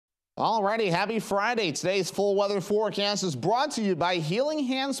Alrighty, happy Friday. Today's full weather forecast is brought to you by Healing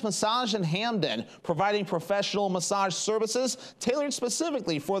Hands Massage in Hamden, providing professional massage services tailored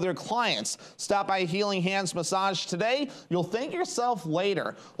specifically for their clients. Stop by Healing Hands Massage today. You'll thank yourself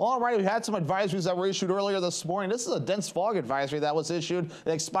later. Alright, we had some advisories that were issued earlier this morning. This is a dense fog advisory that was issued.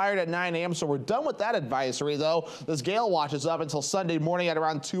 It expired at 9 a.m., so we're done with that advisory, though. This gale watch is up until Sunday morning at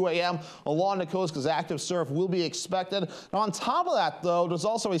around 2 a.m. along the coast because active surf will be expected. Now, on top of that, though, there's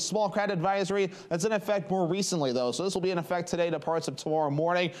also a small craft advisory that's in effect more recently, though. So this will be in effect today to parts of tomorrow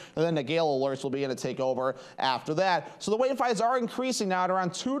morning, and then the gale alerts will begin to take over after that. So the wave heights are increasing now at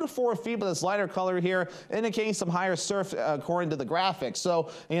around 2 to 4 feet, but this lighter color here indicating some higher surf according to the graphics.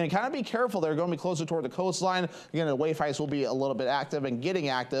 So again, kind of be careful. They're going to be closer toward the coastline. Again, the wave heights will be a little bit active and getting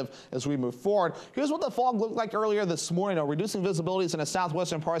active as we move forward. Here's what the fog looked like earlier this morning. Reducing visibilities in the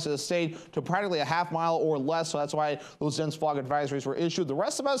southwestern parts of the state to practically a half mile or less. So that's why those dense fog advisories were issued. The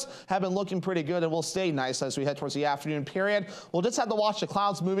rest of us have been looking pretty good and will stay nice as we head towards the afternoon period. We'll just have to watch the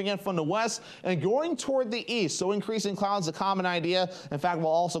clouds moving in from the west and going toward the east. So increasing clouds, a common idea. In fact, we'll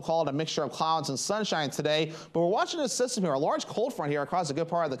also call it a mixture of clouds and sunshine today. But we're watching this system here, a large cold front here across a good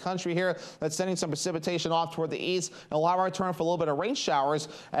part of the country here that's sending some precipitation off toward the east. And we'll have our turn for a little bit of rain showers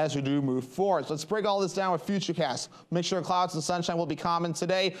as we do move forward. So let's break all this down with Futurecast. Mixture of clouds and sunshine will be common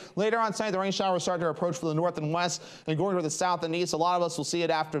today. Later on tonight, the rain showers start to approach from the north and west and going to the south and east. A lot of us will see it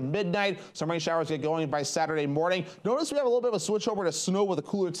after midnight. Some rain showers get going by Saturday morning. Notice we have a little bit of a switch over to snow with the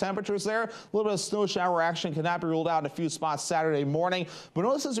cooler temperatures there. A little bit of snow shower action cannot be ruled out in a few spots Saturday morning. But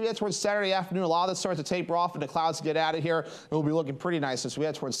notice as we get towards Saturday afternoon, a lot of this starts to taper off and the clouds get out of here. It will be looking pretty nice as we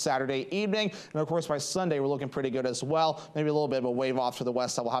head towards Saturday evening. And of course, by Sunday, we're looking pretty good as well. Maybe a little bit of a wave off to the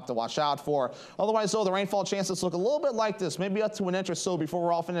west that we'll have to watch out for. Otherwise, though, the rainfall chances look a little bit like this, maybe up to an inch or so before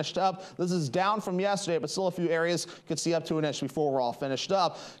we're all finished up. This is down from yesterday, but still a few areas could see up to an inch before we're all finished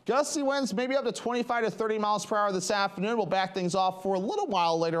up. Gusty winds maybe up to 25 to 30 miles per hour this afternoon. We'll back things off for a little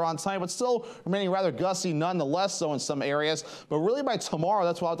while later on tonight, but still remaining rather gusty nonetheless, so in some areas. But really by tomorrow,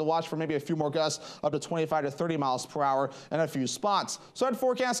 that's why we'll have to watch for maybe a few more gusts up to 25 to 30 miles per hour in a few spots. So that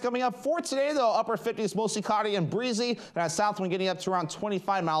forecast coming up for today, though, upper 50s, mostly cloudy and breezy, and that south wind getting up to around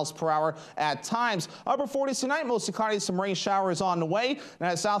 25 miles per hour at times. Upper 40s tonight, mostly cloudy, some rain showers on the way, and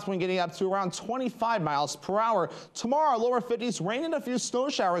that south wind getting up to around 25 miles per hour. Tomorrow, lower 50s, rain and a few snow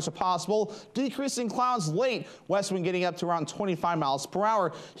showers are possible, decreasing clouds late. West wind getting up to around 25 miles per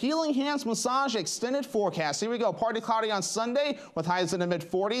hour. Healing Hands Massage extended forecast. Here we go. Partly cloudy on Sunday with highs in the mid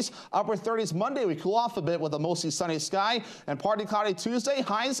 40s. Upper 30s Monday. We cool off a bit with a mostly sunny sky. And partly cloudy Tuesday.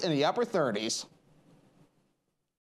 Highs in the upper 30s.